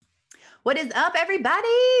What is up, everybody?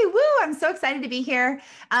 Woo, I'm so excited to be here.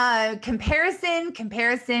 Comparison.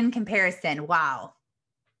 Wow.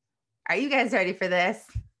 Are you guys ready for this?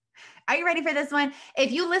 Are you ready for this one?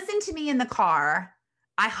 If you listen to me in the car,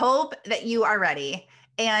 I hope that you are ready.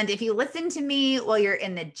 And if you listen to me while you're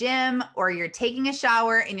in the gym or you're taking a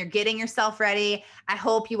shower and you're getting yourself ready, I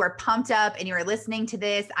hope you are pumped up and you are listening to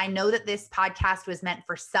this. I know that this podcast was meant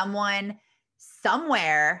for someone,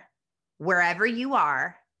 somewhere, wherever you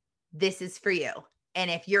are. This is for you. And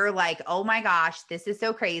if you're like, oh my gosh, this is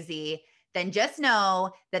so crazy, then just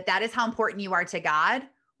know that that is how important you are to God,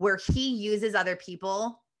 where He uses other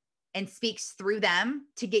people and speaks through them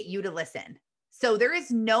to get you to listen. So there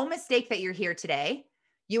is no mistake that you're here today.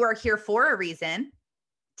 You are here for a reason,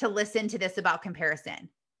 to listen to this about comparison.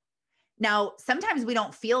 Now, sometimes we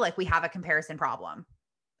don't feel like we have a comparison problem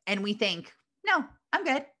and we think, no, I'm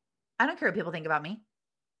good. I don't care what people think about me.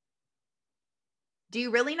 Do you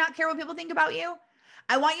really not care what people think about you?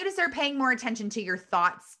 I want you to start paying more attention to your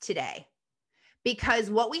thoughts today, because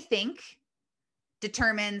what we think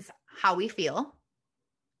determines how we feel.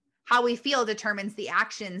 How we feel determines the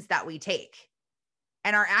actions that we take,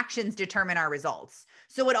 and our actions determine our results.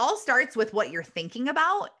 So it all starts with what you're thinking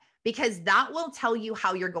about, because that will tell you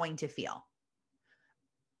how you're going to feel.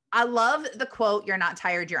 I love the quote, "You're not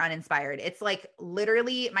tired, you're uninspired." It's like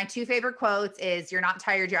literally my two favorite quotes is, "You're not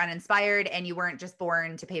tired, you're uninspired," and "You weren't just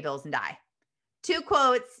born to pay bills and die." Two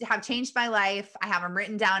quotes have changed my life. I have them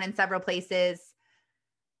written down in several places,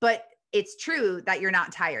 but it's true that you're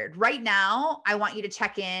not tired. Right now, I want you to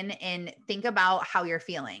check in and think about how you're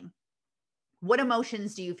feeling. What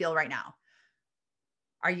emotions do you feel right now?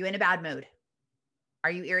 Are you in a bad mood?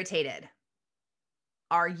 Are you irritated?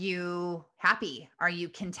 Are you happy? Are you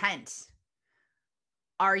content?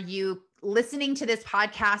 Are you listening to this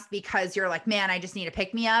podcast because you're like, man, I just need to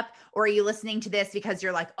pick me up? Or are you listening to this because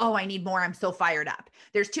you're like, oh, I need more. I'm so fired up.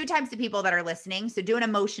 There's two types of people that are listening. So do an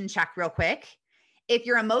emotion check real quick. If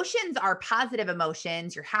your emotions are positive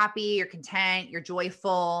emotions, you're happy, you're content, you're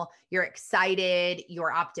joyful, you're excited,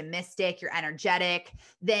 you're optimistic, you're energetic,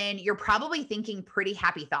 then you're probably thinking pretty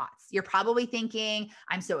happy thoughts. You're probably thinking,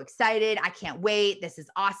 I'm so excited. I can't wait. This is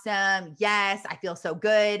awesome. Yes, I feel so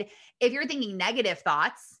good. If you're thinking negative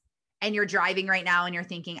thoughts and you're driving right now and you're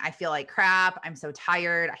thinking, I feel like crap. I'm so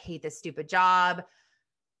tired. I hate this stupid job.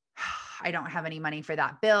 I don't have any money for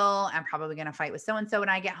that bill. I'm probably going to fight with so-and-so when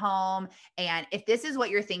I get home. And if this is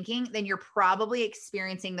what you're thinking, then you're probably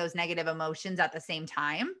experiencing those negative emotions at the same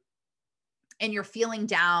time. And you're feeling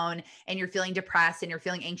down and you're feeling depressed and you're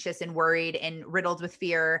feeling anxious and worried and riddled with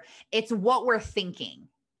fear. It's what we're thinking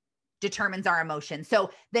determines our emotions.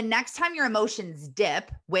 So the next time your emotions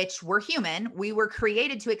dip, which we're human, we were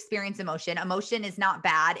created to experience emotion. Emotion is not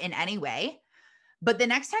bad in any way. But the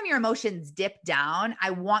next time your emotions dip down,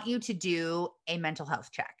 I want you to do a mental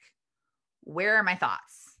health check. Where are my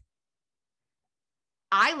thoughts?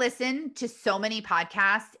 I listen to so many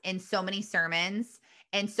podcasts and so many sermons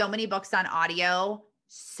and so many books on audio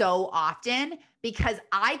so often, because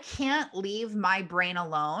I can't leave my brain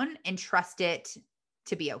alone and trust it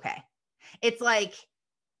to be okay. It's like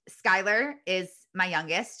Skylar is my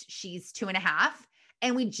youngest. She's 2.5.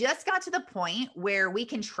 And we just got to the point where we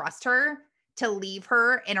can trust her to leave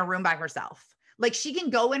her in a room by herself. Like she can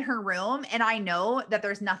go in her room and I know that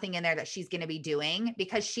there's nothing in there that she's going to be doing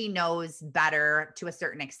because she knows better to a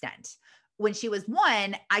certain extent. When she was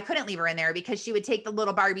 1, I couldn't leave her in there because she would take the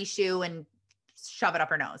little Barbie shoe and shove it up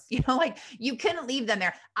her nose. Like you couldn't leave them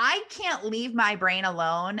there. I can't leave my brain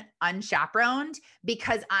alone unchaperoned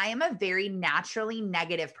because I am a very naturally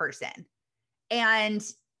negative person. And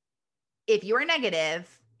if you're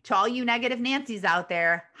negative, to all you negative Nancy's out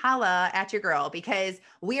there, holla at your girl, because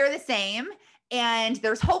we are the same and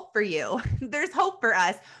there's hope for you. There's hope for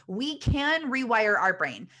us. We can rewire our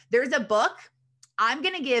brain. There's a book. I'm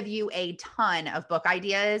going to give you a ton of book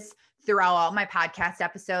ideas throughout all my podcast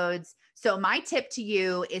episodes. So my tip to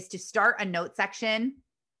you is to start a note section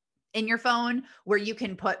in your phone where you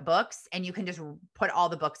can put books and you can just put all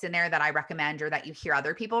the books in there that I recommend or that you hear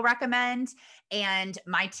other people recommend. And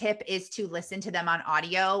my tip is to listen to them on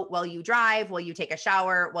audio while you drive, while you take a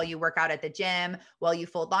shower, while you work out at the gym, while you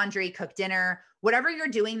fold laundry, cook dinner, whatever you're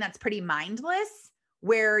doing that's pretty mindless,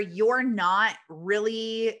 where you're not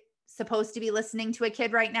really supposed to be listening to a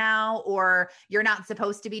kid right now, or you're not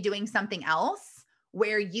supposed to be doing something else,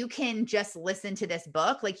 where you can just listen to this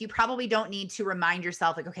book. Like you probably don't need to remind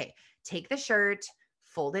yourself like, okay, take the shirt,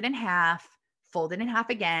 fold it in half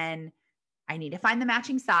again. I need to find the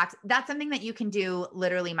matching socks. That's something that you can do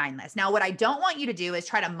literally mindless. Now, what I don't want you to do is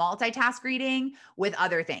try to multitask reading with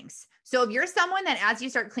other things. So if you're someone that as you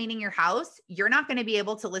start cleaning your house, you're not going to be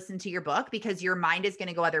able to listen to your book because your mind is going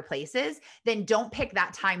to go other places, then don't pick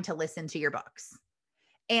that time to listen to your books.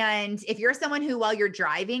 And if you're someone who, while you're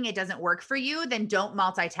driving, it doesn't work for you, then don't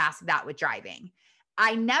multitask that with driving.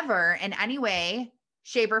 I never in any way,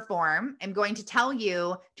 shape, or form am going to tell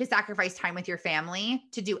you to sacrifice time with your family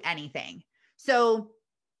to do anything. So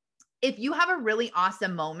if you have a really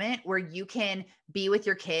awesome moment where you can be with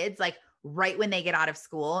your kids, like right when they get out of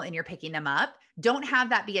school and you're picking them up, don't have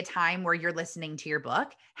that be a time where you're listening to your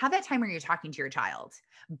book. Have that time where you're talking to your child.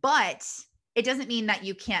 But it doesn't mean that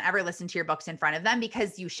you can't ever listen to your books in front of them,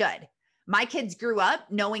 because you should. My kids grew up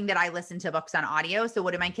knowing that I listen to books on audio. So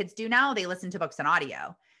what do my kids do now? They listen to books on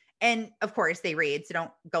audio. And of course they read, so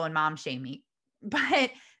don't go and mom shame me.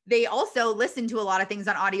 But they also listen to a lot of things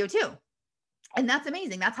on audio too. And that's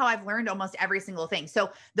amazing. That's how I've learned almost every single thing.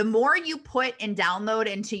 So the more you put and download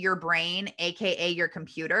into your brain, AKA your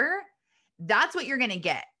computer, that's what you're going to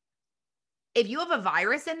get. If you have a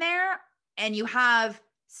virus in there and you have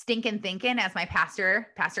stinking thinking, as my Pastor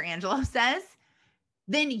Angelo says,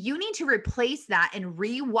 then you need to replace that and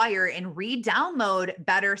rewire and re-download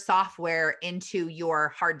better software into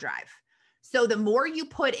your hard drive. So the more you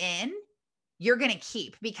put in, you're going to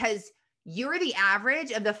keep, because you're the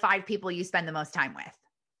average of the 5 people you spend the most time with.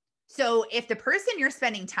 So if the person you're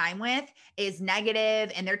spending time with is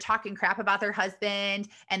negative and they're talking crap about their husband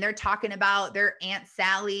and they're talking about their Aunt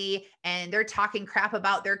Sally and they're talking crap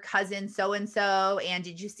about their cousin so-and-so, and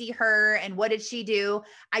did you see her and what did she do?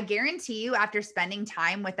 I guarantee you, after spending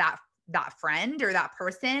time with that friend or that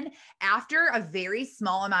person, after a very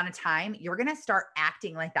small amount of time, you're going to start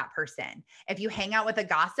acting like that person. If you hang out with a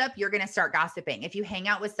gossip, you're going to start gossiping. If you hang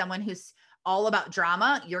out with someone who's all about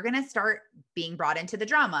drama, you're going to start being brought into the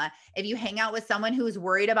drama. If you hang out with someone who's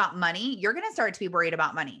worried about money, you're going to start to be worried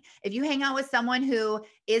about money. If you hang out with someone who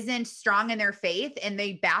isn't strong in their faith and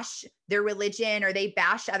they bash their religion or they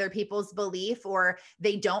bash other people's belief or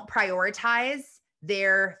they don't prioritize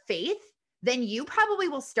their faith, then you probably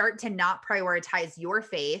will start to not prioritize your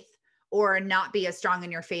faith or not be as strong in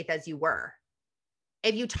your faith as you were.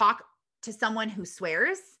 If you talk to someone who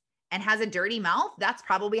swears and has a dirty mouth, that's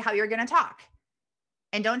probably how you're going to talk.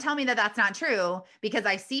 And don't tell me that that's not true, because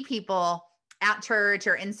I see people at church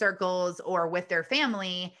or in circles or with their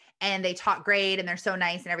family and they talk great and they're so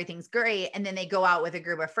nice and everything's great. And then they go out with a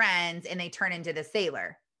group of friends and they turn into the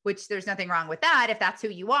sailor, which there's nothing wrong with that if that's who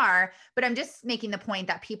you are. But I'm just making the point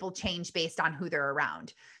that people change based on who they're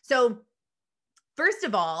around. So first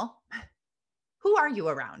of all, who are you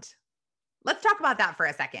around? Let's talk about that for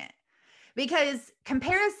a second, because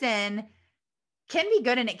comparison can be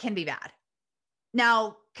good and it can be bad.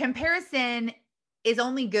 Now, comparison is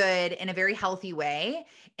only good in a very healthy way.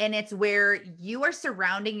 And it's where you are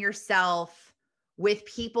surrounding yourself with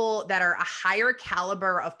people that are a higher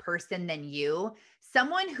caliber of person than you,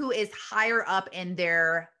 someone who is higher up in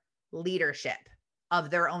their leadership of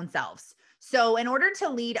their own selves. So in order to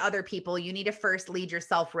lead other people, you need to first lead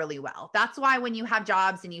yourself really well. That's why when you have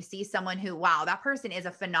jobs and you see someone who, wow, that person is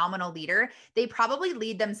a phenomenal leader, they probably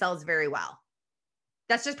lead themselves very well.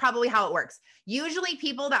 That's just probably how it works. Usually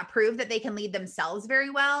people that prove that they can lead themselves very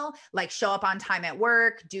well, like show up on time at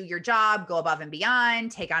work, do your job, go above and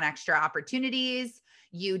beyond, take on extra opportunities.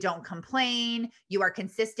 You don't complain. You are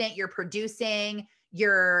consistent. You're producing.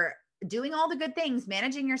 You're doing all the good things,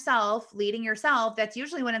 managing yourself, leading yourself. That's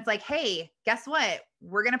usually when it's like, hey, guess what?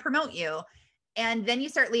 We're going to promote you. And then you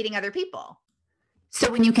start leading other people.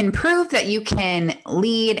 So when you can prove that you can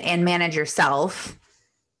lead and manage yourself,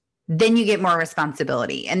 then you get more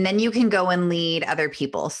responsibility and then you can go and lead other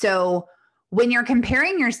people. So when you're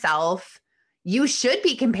comparing yourself, you should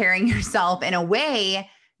be comparing yourself in a way,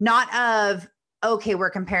 not of, okay, we're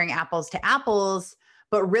comparing apples to apples,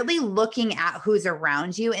 but really looking at who's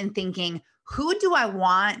around you and thinking, who do I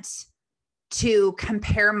want to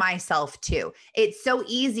compare myself to? It's so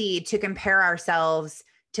easy to compare ourselves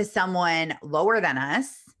to someone lower than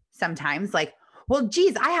us sometimes, like, well,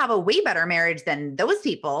 geez, I have a way better marriage than those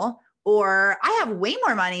people, or I have way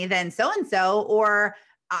more money than so-and-so, or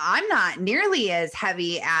I'm not nearly as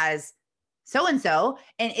heavy as so-and-so.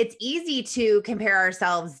 And it's easy to compare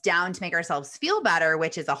ourselves down to make ourselves feel better,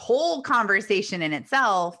 which is a whole conversation in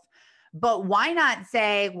itself. But why not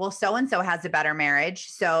say, well, so-and-so has a better marriage,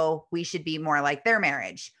 so we should be more like their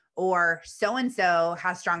marriage, or so-and-so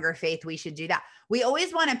has stronger faith, we should do that. We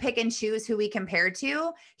always want to pick and choose who we compare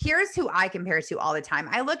to. Here's who I compare to all the time.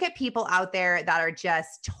 I look at people out there that are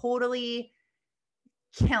just totally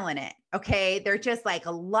killing it. Okay. They're just like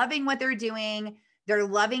loving what they're doing. They're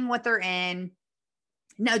loving what they're in.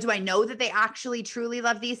 Now, do I know that they actually truly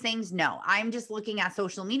love these things? No, I'm just looking at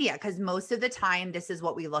social media because most of the time, this is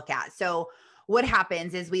what we look at. So, what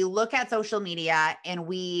happens is we look at social media and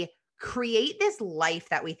we create this life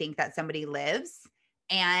that we think that somebody lives.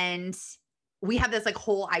 And we have this like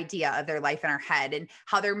whole idea of their life in our head and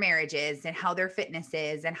how their marriage is and how their fitness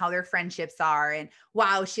is and how their friendships are. And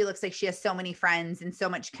wow, she looks like she has so many friends and so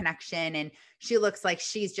much connection. And she looks like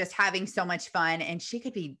she's just having so much fun and she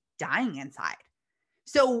could be dying inside.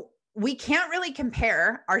 So we can't really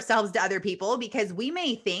compare ourselves to other people because we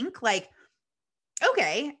may think like,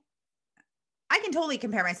 okay, I can totally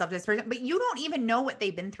compare myself to this person, but you don't even know what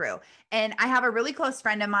they've been through. And I have a really close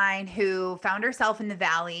friend of mine who found herself in the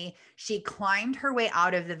valley. She climbed her way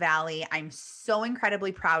out of the valley. I'm so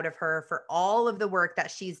incredibly proud of her for all of the work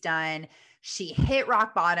that she's done. She hit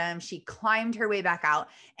rock bottom. She climbed her way back out.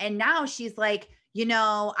 And now she's like,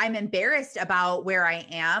 I'm embarrassed about where I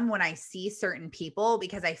am when I see certain people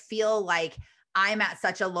because I feel like I'm at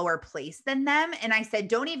such a lower place than them. And I said,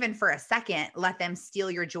 don't even for a second let them steal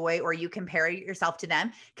your joy or you compare yourself to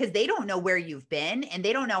them because they don't know where you've been and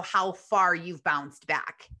they don't know how far you've bounced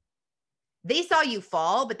back. They saw you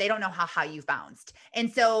fall, but they don't know how high you've bounced.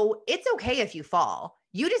 And so it's okay if you fall.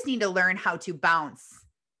 You just need to learn how to bounce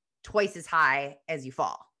twice as high as you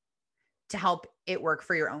fall to help it work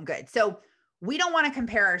for your own good. So we don't want to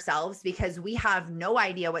compare ourselves because we have no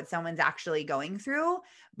idea what someone's actually going through,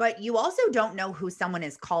 but you also don't know who someone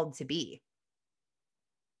is called to be.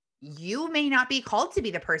 You may not be called to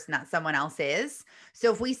be the person that someone else is.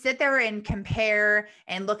 So if we sit there and compare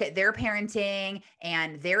and look at their parenting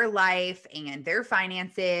and their life and their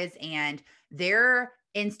finances and their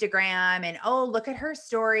Instagram and, oh, look at her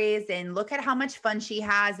stories and look at how much fun she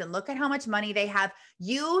has and look at how much money they have,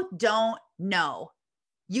 you don't know.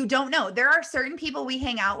 You don't know. There are certain people we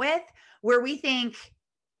hang out with where we think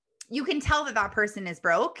you can tell that that person is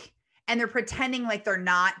broke and they're pretending like they're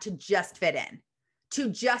not to just fit in, to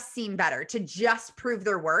just seem better, to just prove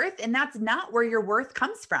their worth. And that's not where your worth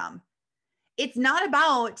comes from. It's not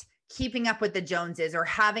about keeping up with the Joneses or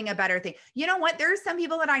having a better thing. You know what? There are some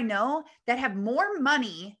people that I know that have more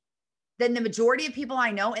money than the majority of people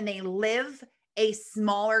I know, and they live a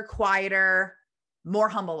smaller, quieter, more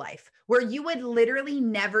humble life where you would literally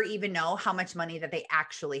never even know how much money that they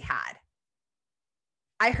actually had.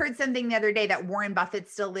 I heard something the other day that Warren Buffett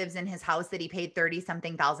still lives in his house that he paid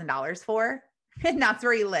 $30-something thousand for, and that's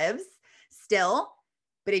where he lives still.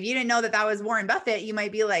 But if you didn't know that that was Warren Buffett, you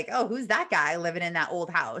might be like, oh, who's that guy living in that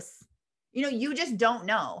old house? You just don't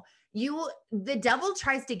know. The devil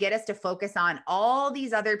tries to get us to focus on all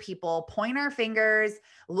these other people, point our fingers,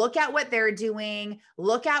 look at what they're doing,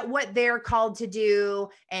 look at what they're called to do,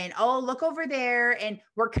 and oh, look over there. And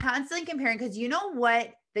we're constantly comparing because you know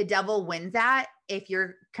what the devil wins at if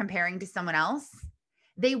you're comparing to someone else?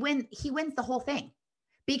 He wins the whole thing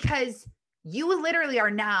because you literally are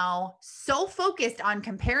now so focused on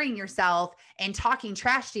comparing yourself and talking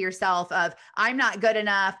trash to yourself of, I'm not good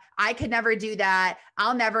enough. I could never do that.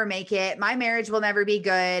 I'll never make it. My marriage will never be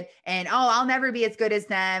good. And oh, I'll never be as good as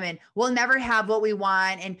them. And we'll never have what we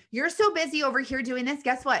want. And you're so busy over here doing this.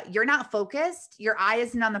 Guess what? You're not focused. Your eye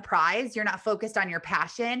isn't on the prize. You're not focused on your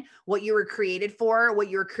passion, what you were created for, what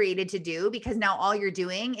you were created to do, because now all you're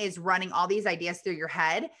doing is running all these ideas through your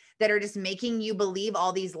head that are just making you believe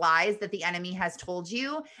all these lies that the enemy has told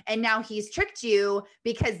you. And now he's tricked you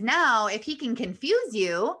because now if he can confuse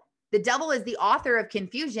you, the devil is the author of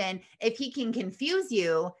confusion. If he can confuse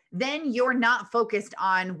you, then you're not focused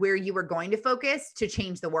on where you were going to focus to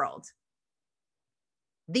change the world.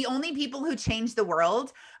 The only people who change the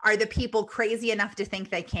world are the people crazy enough to think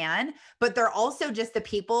they can, but they're also just the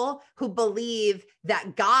people who believe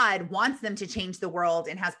that God wants them to change the world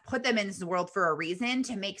and has put them in this world for a reason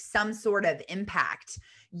to make some sort of impact.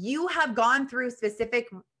 You have gone through specific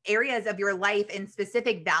areas of your life and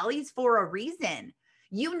specific valleys for a reason.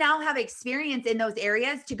 You now have experience in those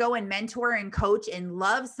areas to go and mentor and coach and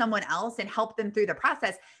love someone else and help them through the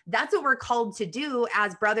process. That's what we're called to do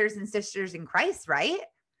as brothers and sisters in Christ, right?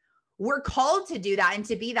 We're called to do that and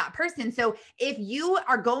to be that person. So if you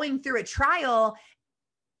are going through a trial,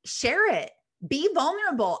 share it. Be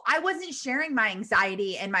vulnerable. I wasn't sharing my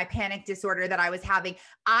anxiety and my panic disorder that I was having.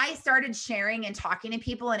 I started sharing and talking to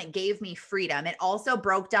people, and it gave me freedom. It also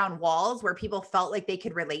broke down walls where people felt like they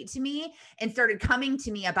could relate to me and started coming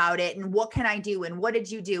to me about it. And what can I do? And what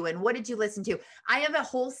did you do? And what did you listen to? I have a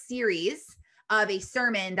whole series of a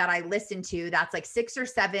sermon that I listened to that's like 6 or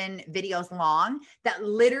 7 videos long that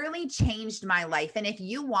literally changed my life. And if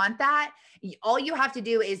you want that, all you have to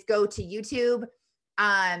do is go to YouTube,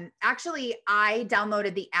 Actually, I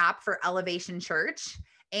downloaded the app for Elevation Church,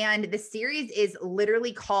 and the series is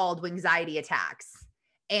literally called Wingxiety Attacks.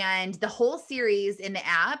 And the whole series in the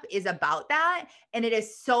app is about that. And it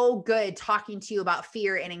is so good talking to you about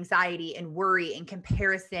fear and anxiety and worry and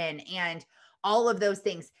comparison and all of those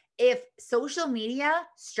things. If social media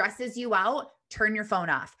stresses you out, turn your phone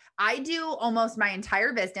off. I do almost my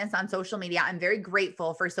entire business on social media. I'm very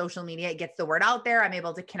grateful for social media. It gets the word out there. I'm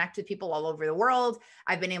able to connect with people all over the world.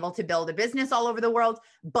 I've been able to build a business all over the world.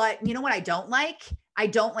 But you know what I don't like? I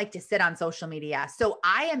don't like to sit on social media. So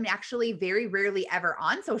I am actually very rarely ever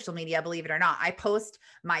on social media, believe it or not. I post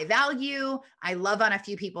my value, I love on a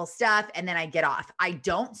few people's stuff, and then I get off. I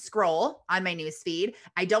don't scroll on my news feed.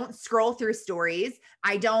 I don't scroll through stories.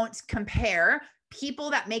 I don't compare. People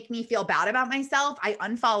that make me feel bad about myself, I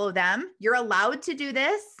unfollow them. You're allowed to do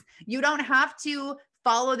this. You don't have to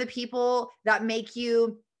follow the people that make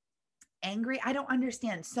you angry. I don't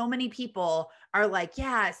understand. So many people are like,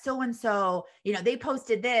 yeah, so and so, they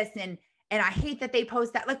posted this and I hate that they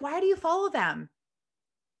post that. Like, why do you follow them?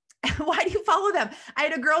 Why do you follow them? I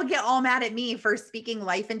had a girl get all mad at me for speaking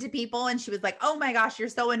life into people. And she was like, oh my gosh, you're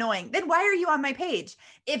so annoying. Then why are you on my page?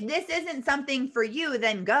 If this isn't something for you,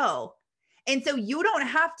 then go. And so you don't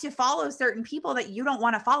have to follow certain people that you don't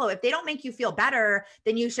want to follow. If they don't make you feel better,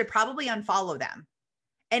 then you should probably unfollow them.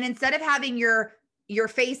 And instead of having your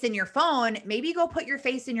face in your phone, maybe go put your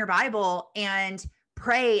face in your Bible and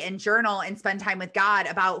pray and journal and spend time with God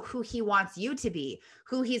about who he wants you to be,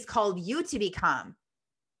 who he's called you to become,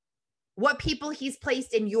 what people he's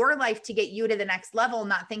placed in your life to get you to the next level,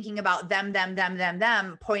 not thinking about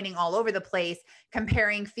them, pointing all over the place,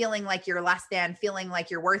 comparing, feeling like you're less than, feeling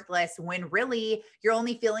like you're worthless, when really you're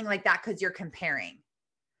only feeling like that because you're comparing.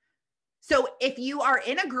 So if you are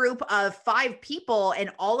in a group of 5 people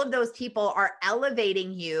and all of those people are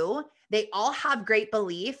elevating you, they all have great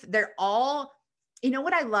belief. They're all, you know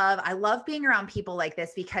what I love? I love being around people like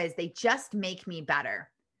this because they just make me better.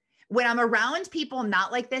 When I'm around people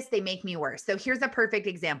not like this, they make me worse. So here's a perfect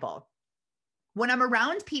example. When I'm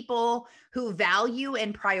around people who value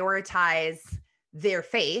and prioritize their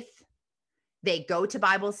faith, they go to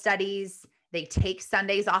Bible studies, they take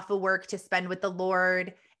Sundays off of work to spend with the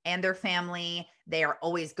Lord and their family. They are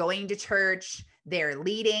always going to church. They're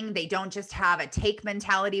leading. They don't just have a take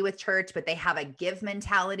mentality with church, but they have a give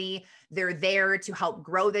mentality. They're there to help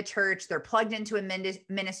grow the church. They're plugged into a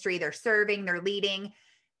ministry. They're serving, they're leading.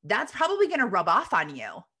 That's probably going to rub off on you.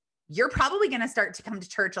 You're probably going to start to come to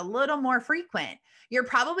church a little more frequent. You're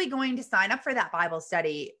probably going to sign up for that Bible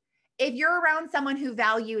study. If you're around someone who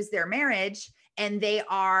values their marriage and they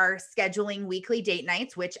are scheduling weekly date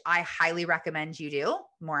nights, which I highly recommend you do,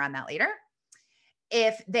 more on that later.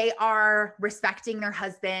 If they are respecting their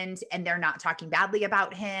husband and they're not talking badly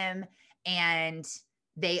about him and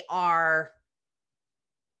they are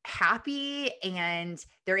happy and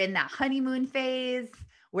they're in that honeymoon phase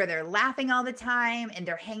where they're laughing all the time and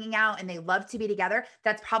they're hanging out and they love to be together,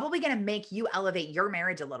 that's probably going to make you elevate your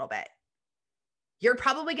marriage a little bit. You're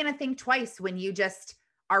probably going to think twice when you just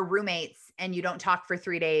are roommates and you don't talk for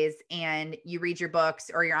 3 days and you read your books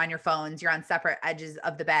or you're on your phones, you're on separate edges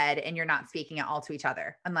of the bed and you're not speaking at all to each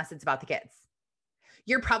other, unless it's about the kids.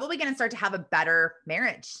 You're probably going to start to have a better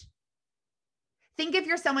marriage. Think if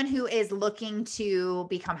you're someone who is looking to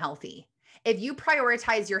become healthy. If you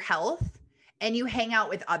prioritize your health and you hang out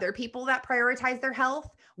with other people that prioritize their health,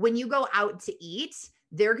 when you go out to eat,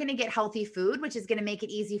 they're going to get healthy food, which is going to make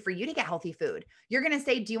it easy for you to get healthy food. You're going to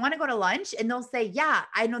say, do you want to go to lunch? And they'll say, yeah,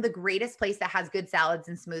 I know the greatest place that has good salads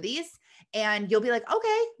and smoothies. And you'll be like,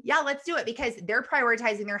 okay, yeah, let's do it, because they're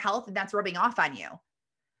prioritizing their health and that's rubbing off on you.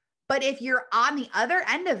 But if you're on the other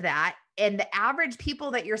end of that and the average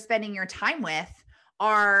people that you're spending your time with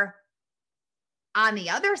are on the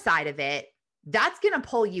other side of it, that's going to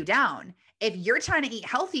pull you down. If you're trying to eat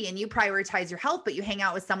healthy and you prioritize your health, but you hang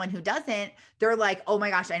out with someone who doesn't, they're like, oh my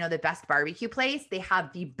gosh, I know the best barbecue place. They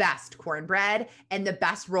have the best cornbread and the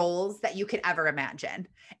best rolls that you could ever imagine.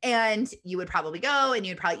 And you would probably go and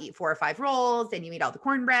you'd probably eat 4 or 5 rolls and you eat all the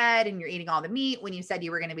cornbread and you're eating all the meat when you said you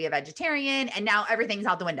were going to be a vegetarian, and now everything's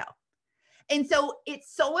out the window. And so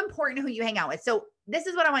it's so important who you hang out with. So this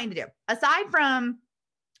is what I want you to do. Aside from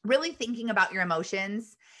really thinking about your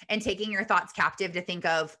emotions and taking your thoughts captive to think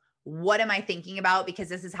of, what am I thinking about? Because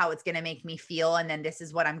this is how it's going to make me feel. And then this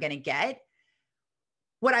is what I'm going to get.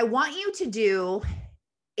 What I want you to do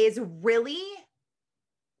is really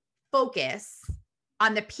focus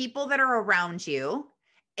on the people that are around you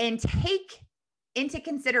and take into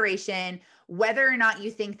consideration whether or not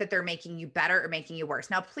you think that they're making you better or making you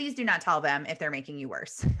worse. Now, please do not tell them if they're making you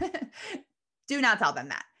worse. Do not tell them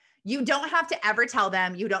that. You don't have to ever tell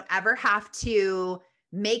them. You don't ever have to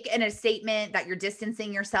make a statement that you're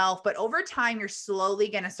distancing yourself. But over time, you're slowly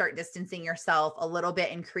going to start distancing yourself a little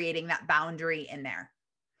bit and creating that boundary in there.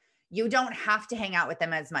 You don't have to hang out with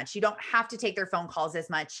them as much. You don't have to take their phone calls as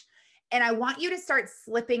much. And I want you to start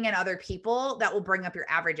slipping in other people that will bring up your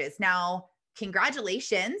averages. Now,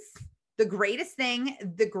 congratulations. The greatest thing,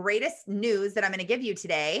 the greatest news that I'm going to give you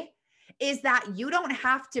today is that you don't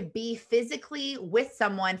have to be physically with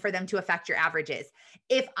someone for them to affect your averages.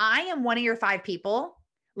 If I am one of your 5 people,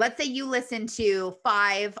 let's say you listen to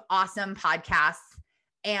 5 awesome podcasts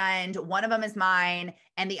and one of them is mine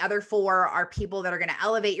and the other 4 are people that are going to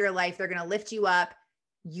elevate your life. They're going to lift you up.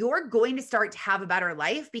 You're going to start to have a better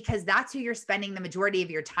life because that's who you're spending the majority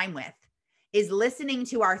of your time with, is listening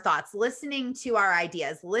to our thoughts, listening to our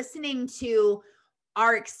ideas, listening to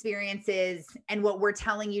our experiences and what we're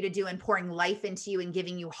telling you to do and pouring life into you and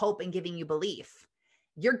giving you hope and giving you belief.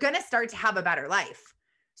 You're going to start to have a better life.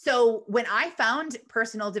 So when I found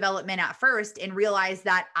personal development at first and realized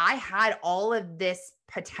that I had all of this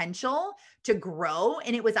potential to grow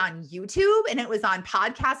and it was on YouTube and it was on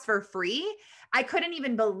podcasts for free, I couldn't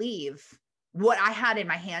even believe what I had in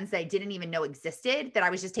my hands that I didn't even know existed, that I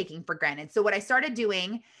was just taking for granted. So what I started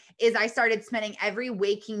doing is I started spending every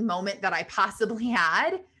waking moment that I possibly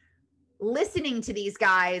had listening to these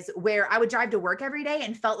guys, where I would drive to work every day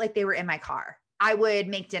and felt like they were in my car. I would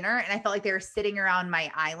make dinner and I felt like they were sitting around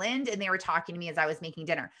my island and they were talking to me as I was making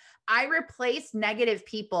dinner. I replaced negative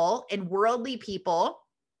people and worldly people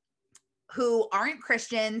who aren't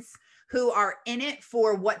Christians, who are in it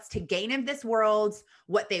for what's to gain of this world,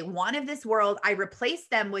 what they want of this world. I replace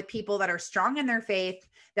them with people that are strong in their faith,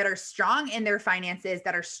 that are strong in their finances,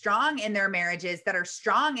 that are strong in their marriages, that are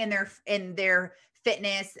strong in their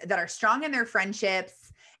fitness, that are strong in their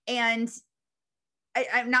friendships. And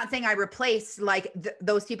I'm not saying I replaced like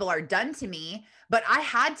those people are done to me, but I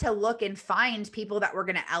had to look and find people that were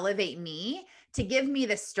going to elevate me, to give me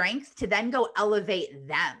the strength to then go elevate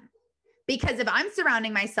them. Because if I'm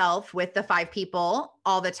surrounding myself with the 5 people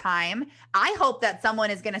all the time, I hope that someone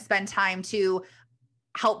is going to spend time to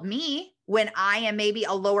help me when I am maybe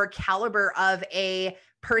a lower caliber of a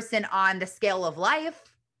person on the scale of life.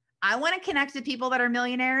 I want to connect with people that are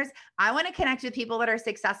millionaires. I want to connect with people that are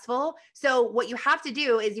successful. So what you have to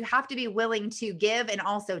do is you have to be willing to give and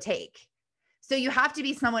also take. So you have to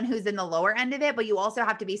be someone who's in the lower end of it, but you also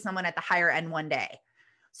have to be someone at the higher end one day.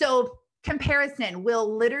 So comparison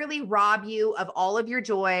will literally rob you of all of your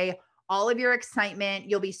joy, all of your excitement.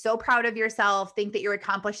 You'll be so proud of yourself, think that you're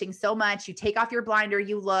accomplishing so much. You take off your blinder,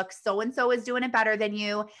 you look, so-and-so is doing it better than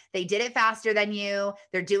you. They did it faster than you.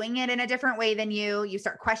 They're doing it in a different way than you. You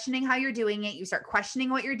start questioning how you're doing it. You start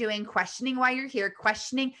questioning what you're doing, questioning why you're here,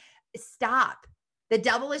 questioning. Stop. The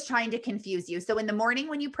devil is trying to confuse you. So in the morning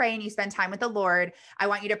when you pray and you spend time with the Lord, I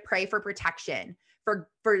want you to pray for protection, for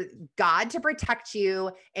God to protect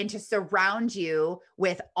you and to surround you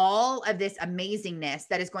with all of this amazingness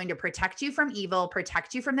that is going to protect you from evil,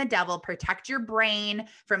 protect you from the devil, protect your brain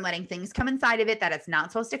from letting things come inside of it that it's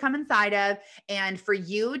not supposed to come inside of, and for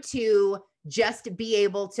you to just be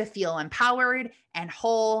able to feel empowered and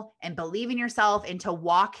whole and believe in yourself and to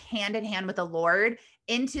walk hand in hand with the Lord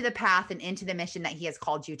into the path and into the mission that he has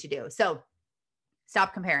called you to do. So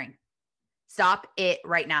stop comparing. Stop it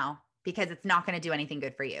right now, because it's not going to do anything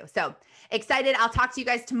good for you. So excited. I'll talk to you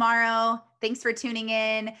guys tomorrow. Thanks for tuning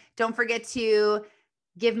in. Don't forget to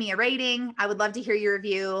give me a rating. I would love to hear your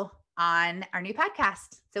review on our new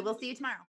podcast. So we'll see you tomorrow.